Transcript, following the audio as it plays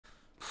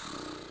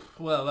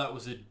Well, that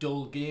was a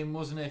dull game,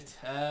 wasn't it?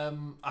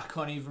 I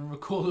can't even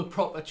recall a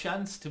proper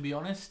chance, to be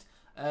honest.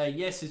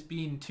 Yes, it's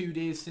been 2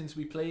 days since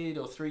we played,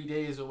 or 3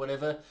 days, or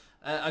whatever.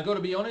 I got to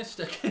be honest,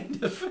 I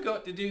kind of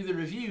forgot to do the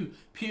review,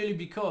 purely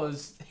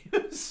because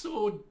it was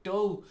so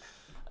dull.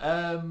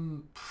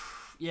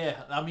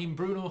 Yeah, I mean,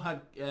 Bruno had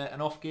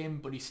an off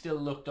game, but he still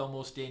looked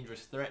almost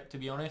dangerous threat, to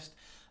be honest.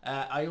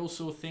 I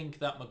also think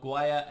that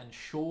Maguire and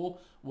Shaw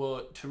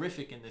were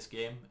terrific in this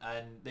game,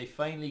 and they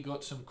finally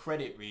got some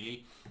credit,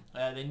 really.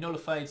 They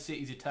nullified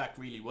City's attack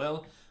really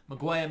well.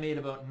 Maguire made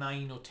about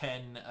 9 or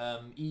 10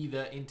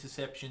 either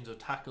interceptions or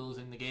tackles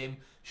in the game.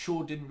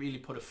 Shaw didn't really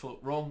put a foot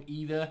wrong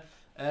either.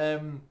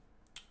 But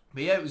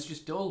yeah, it was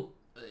just dull.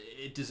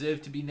 It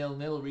deserved to be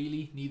 0-0,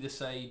 really. Neither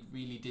side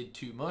really did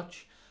too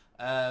much.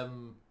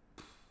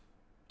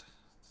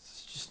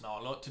 It's just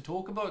not a lot to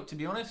talk about, to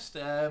be honest.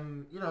 You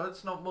know,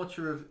 it's not much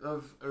of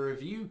a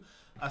review,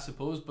 I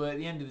suppose. But at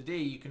the end of the day,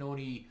 you can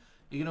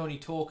only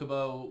talk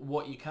about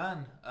what you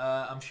can.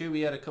 I'm sure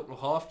we had a couple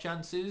of half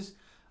chances.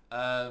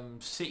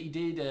 City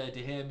did.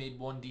 De Gea made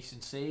one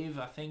decent save,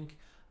 I think.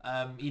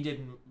 He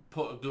didn't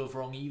put a glove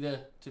wrong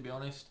either, to be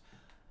honest.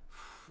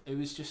 It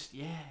was just,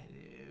 yeah,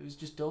 it was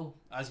just dull,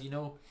 as you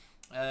know.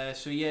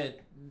 So yeah,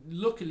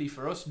 luckily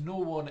for us, no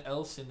one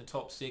else in the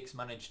top 6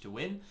 managed to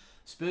win.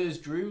 Spurs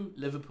drew,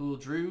 Liverpool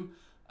drew,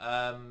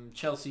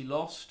 Chelsea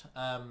lost.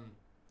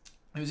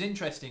 It was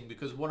interesting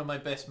because one of my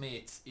best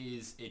mates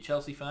is a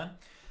Chelsea fan,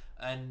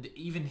 and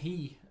even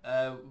he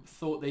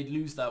thought they'd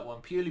lose that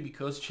one purely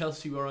because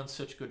Chelsea were on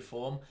such good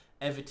form,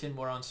 Everton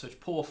were on such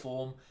poor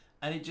form,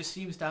 and it just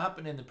seems to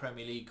happen in the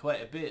Premier League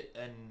quite a bit.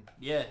 And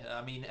yeah,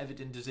 I mean,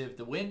 Everton deserved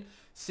the win.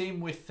 Same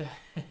with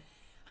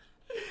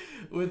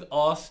with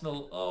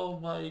Arsenal. Oh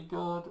my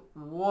god,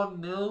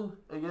 1-0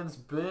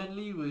 against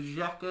Burnley with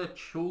Xhaka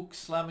choke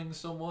slamming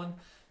someone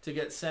to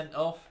get sent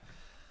off.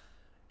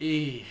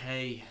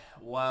 Hey,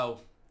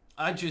 wow.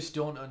 I just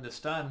don't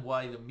understand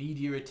why the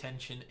media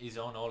attention is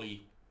on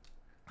Ollie.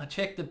 I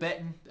checked the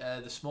betting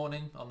this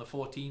morning on the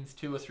 14th,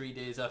 2 or 3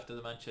 days after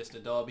the Manchester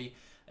derby,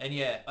 and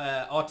yeah,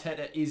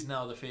 Arteta is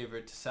now the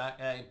favourite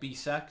to be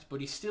sacked, but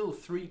he's still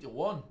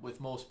 3-1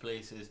 with most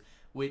places,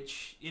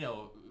 which, you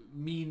know,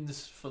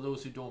 means, for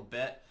those who don't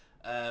bet,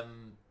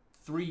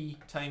 3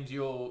 times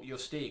your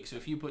stake. So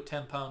if you put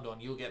 £10 on,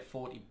 you'll get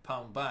 £40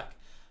 back,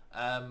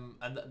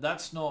 and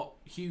that's not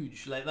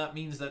huge. Like, that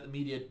means that the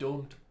media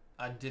don't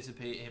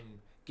anticipate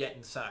him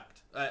getting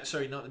sacked.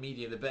 Sorry, not the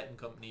media, the betting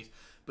companies.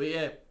 But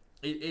yeah,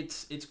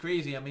 it's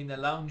crazy. I mean, they're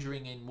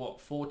lounging in what,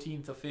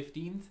 14th or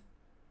 15th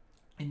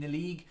in the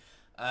league.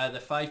 They're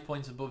 5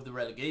 points above the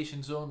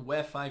relegation zone.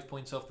 We're 5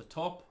 points off the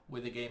top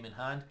with a game in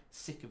hand.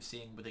 Sick of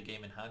saying with a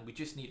game in hand. We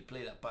just need to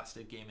play that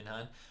bastard game in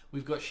hand.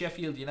 We've got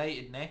Sheffield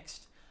United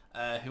next,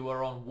 who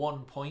are on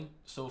 1 point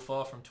so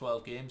far from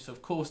 12 games. So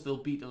of course they'll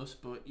beat us,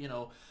 but you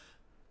know,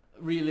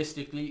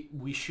 realistically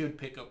we should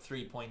pick up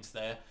 3 points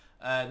there.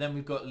 Then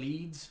we've got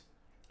Leeds,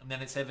 and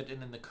then it's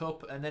Everton in the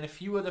Cup, and then a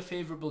few other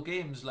favourable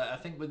games. Like, I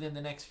think within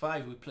the next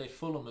 5 we play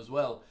Fulham as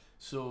well.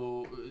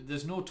 So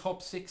there's no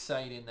top 6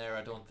 side in there,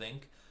 I don't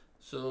think.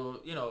 So,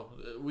 you know,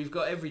 we've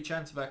got every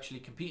chance of actually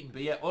competing.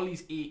 But yeah,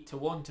 Ollie's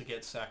 8-1 to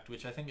get sacked,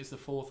 which I think is the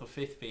 4th or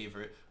 5th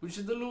favourite, which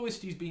is the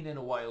lowest he's been in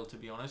a while, to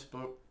be honest.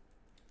 But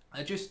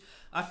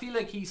I feel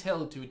like he's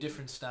held to a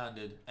different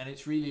standard, and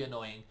it's really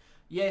annoying.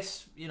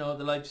 Yes, you know,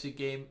 the Leipzig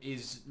game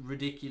is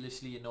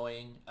ridiculously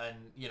annoying, and,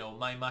 you know,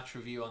 my match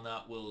review on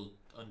that will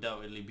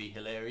undoubtedly be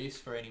hilarious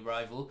for any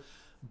rival.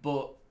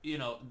 But, you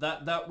know,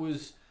 that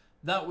was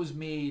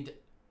made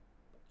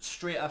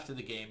straight after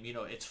the game. You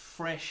know, it's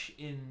fresh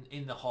in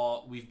the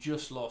heart. We've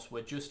just lost.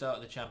 We're just out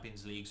of the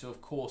Champions League, so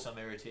of course I'm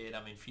irritated,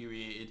 I'm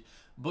infuriated.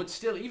 But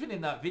still, even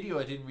in that video,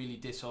 I didn't really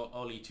diss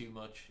Ollie too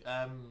much.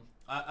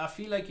 I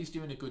feel like he's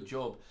doing a good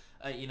job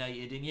at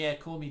United, and yeah,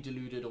 call me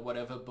deluded or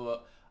whatever,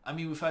 but I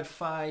mean, we've had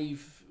 3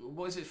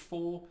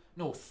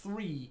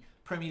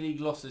 Premier League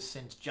losses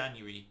since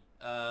January,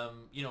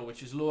 you know,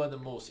 which is lower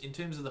than most. In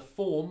terms of the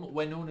form,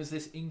 we're known as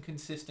this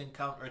inconsistent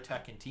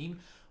counter-attacking team.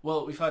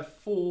 Well, we've had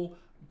 4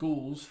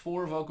 goals.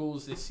 4 of our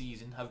goals this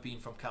season have been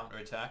from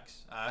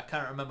counter-attacks. I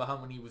can't remember how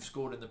many we've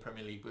scored in the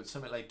Premier League, but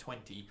something like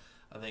 20,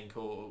 I think,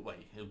 or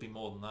wait, it'll be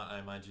more than that, I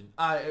imagine.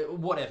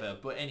 Whatever,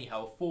 but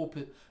anyhow, 4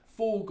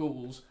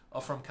 goals are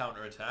from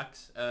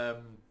counter-attacks.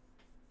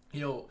 You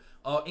know,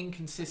 our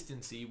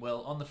inconsistency,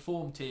 well, on the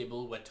form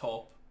table, we're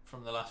top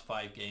from the last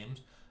 5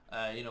 games.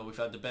 You know, we've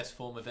had the best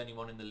form of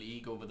anyone in the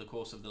league over the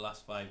course of the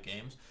last 5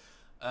 games.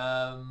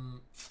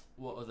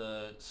 What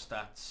other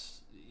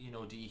stats, you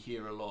know, do you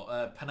hear a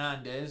lot?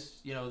 Fernandes,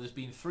 you know, there's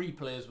been 3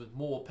 players with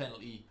more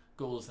penalty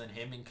goals than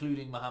him,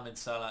 including Mohamed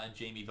Salah and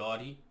Jamie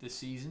Vardy this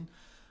season.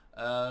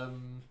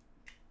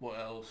 What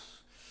else?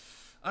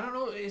 I don't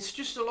know, it's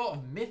just a lot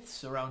of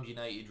myths around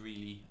United,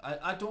 really.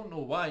 I don't know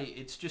why.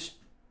 It's just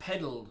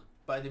peddled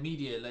by the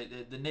media. Like,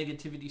 the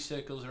negativity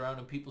circles around,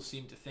 and people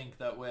seem to think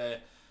that we're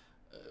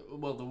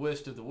well, the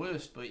worst of the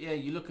worst. But yeah,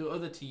 you look at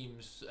other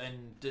teams,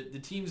 and the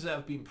teams that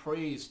have been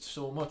praised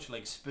so much,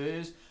 like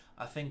Spurs,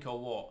 I think are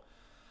what,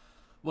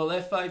 Well,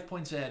 they're 5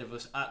 points ahead of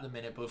us at the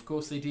minute, but of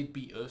course they did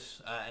beat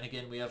us, and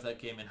again we have that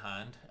game in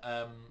hand.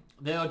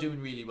 They are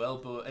doing really well,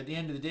 but at the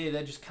end of the day,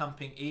 they're just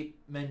camping 8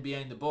 men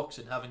behind the box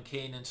and having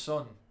Kane and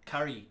Son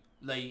carry.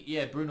 Like,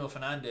 yeah, Bruno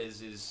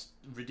Fernandes is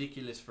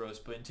ridiculous for us,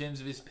 but in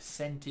terms of his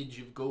percentage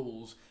of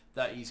goals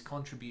that he's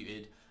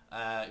contributed,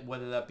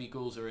 whether that be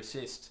goals or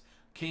assists,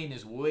 Kane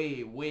is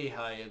way, way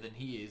higher than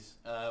he is.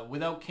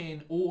 Without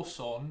Kane or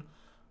Son,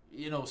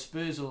 you know,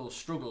 Spurs will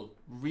struggle,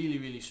 really,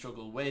 really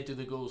struggle. Where do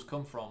the goals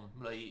come from?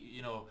 Like,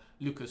 you know,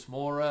 Lucas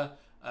Moura,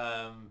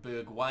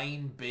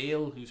 Bergwijn,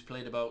 Bale, who's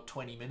played about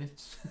 20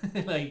 minutes.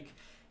 Like,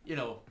 you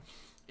know,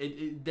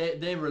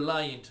 they're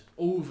reliant,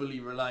 overly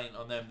reliant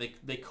on them.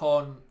 They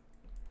can't,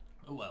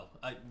 well,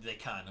 they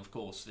can, of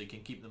course. They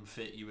can keep them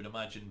fit, you would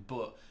imagine.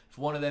 But if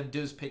one of them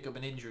does pick up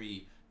an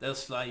injury, they'll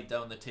slide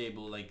down the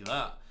table like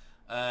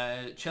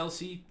that.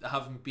 Chelsea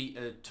haven't beat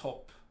a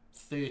top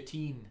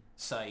 13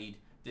 side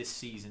this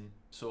season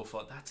so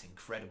far. That's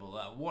incredible.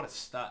 What a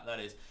stat that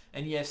is.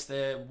 And yes,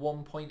 they're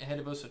 1 point ahead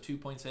of us or 2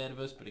 points ahead of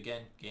us, but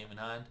again, game in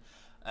hand.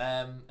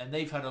 And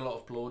they've had a lot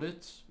of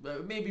plaudits,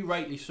 maybe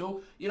rightly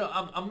so. You know,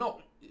 I'm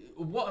not.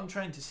 What I'm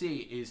trying to say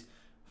is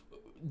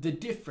the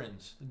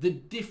difference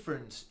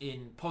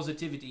in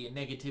positivity and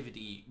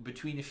negativity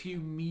between a few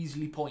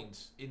measly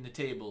points in the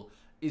table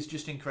is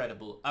just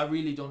incredible. I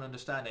really don't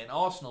understand it. And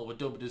Arsenal were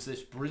dubbed as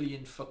this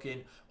brilliant,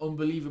 fucking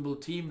unbelievable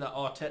team that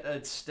Arteta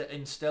had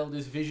instilled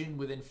his vision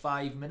within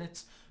 5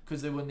 minutes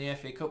because they won the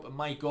FA Cup. And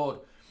my God,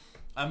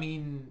 I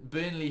mean,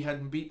 Burnley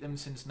hadn't beat them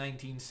since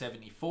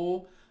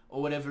 1974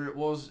 or whatever it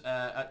was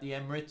at the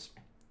Emirates.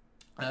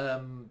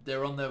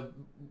 They're on the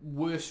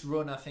worst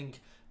run, I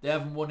think. They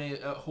haven't won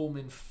it at home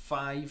in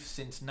 5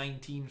 since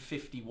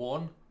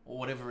 1951 or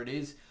whatever it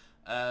is.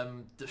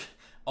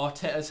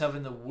 Arteta's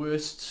having the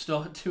worst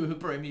start to a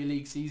Premier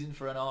League season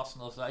for an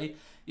Arsenal side.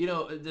 You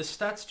know, the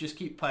stats just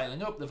keep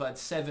piling up. They've had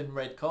 7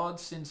 red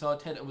cards since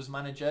Arteta was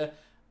manager.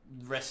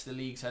 The rest of the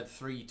league's had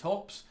 3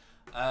 tops.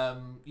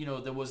 You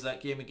know, there was that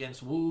game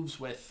against Wolves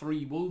where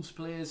 3 Wolves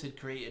players had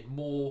created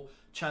more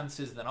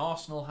chances than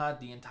Arsenal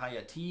had, the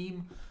entire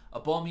team.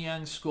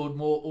 Aubameyang scored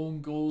more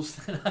own goals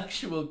than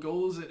actual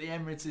goals at the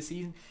Emirates this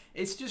season.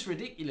 It's just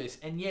ridiculous.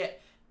 And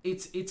yet,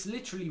 it's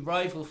literally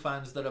rival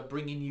fans that are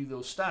bringing you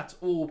those stats,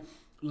 or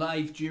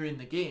live during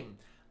the game.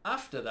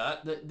 After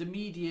that, the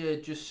media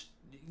just,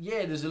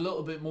 yeah, there's a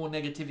little bit more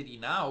negativity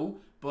now,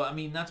 but I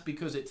mean, that's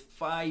because it's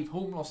 5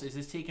 home losses.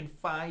 It's taken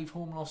 5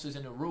 home losses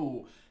in a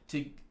row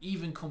to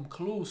even come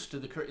close to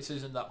the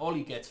criticism that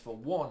Ollie gets for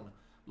 1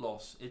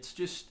 loss. It's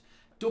just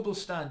double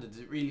standards,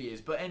 it really is.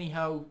 But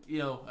anyhow, you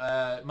know,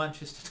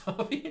 Manchester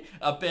Derby,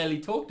 I barely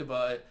talked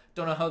about it.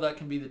 Don't know how that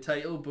can be the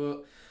title,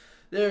 but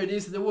there it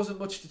is. There wasn't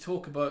much to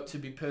talk about, to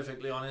be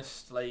perfectly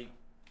honest. Like,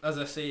 as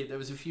I say, there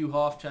was a few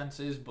half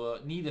chances,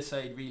 but neither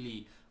side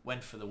really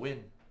went for the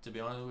win, to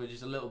be honest, which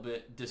is a little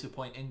bit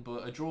disappointing.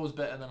 But a draw is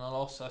better than a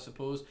loss, I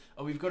suppose.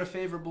 And we've got a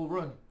favourable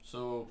run.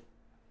 So,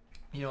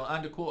 you know,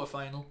 and a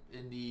quarter-final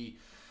in the,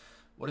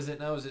 what is it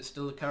now? Is it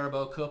still the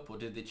Carabao Cup, or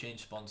did they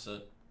change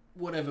sponsor?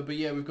 Whatever. But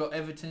yeah, we've got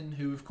Everton,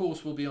 who of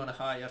course will be on a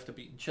high after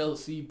beating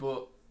Chelsea,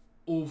 but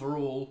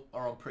overall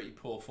are on pretty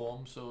poor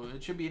form. So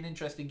it should be an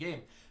interesting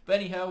game. But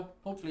anyhow,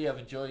 hopefully you have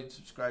enjoyed.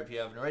 Subscribe if you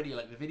haven't already.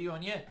 Like the video,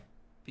 and yeah,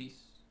 peace.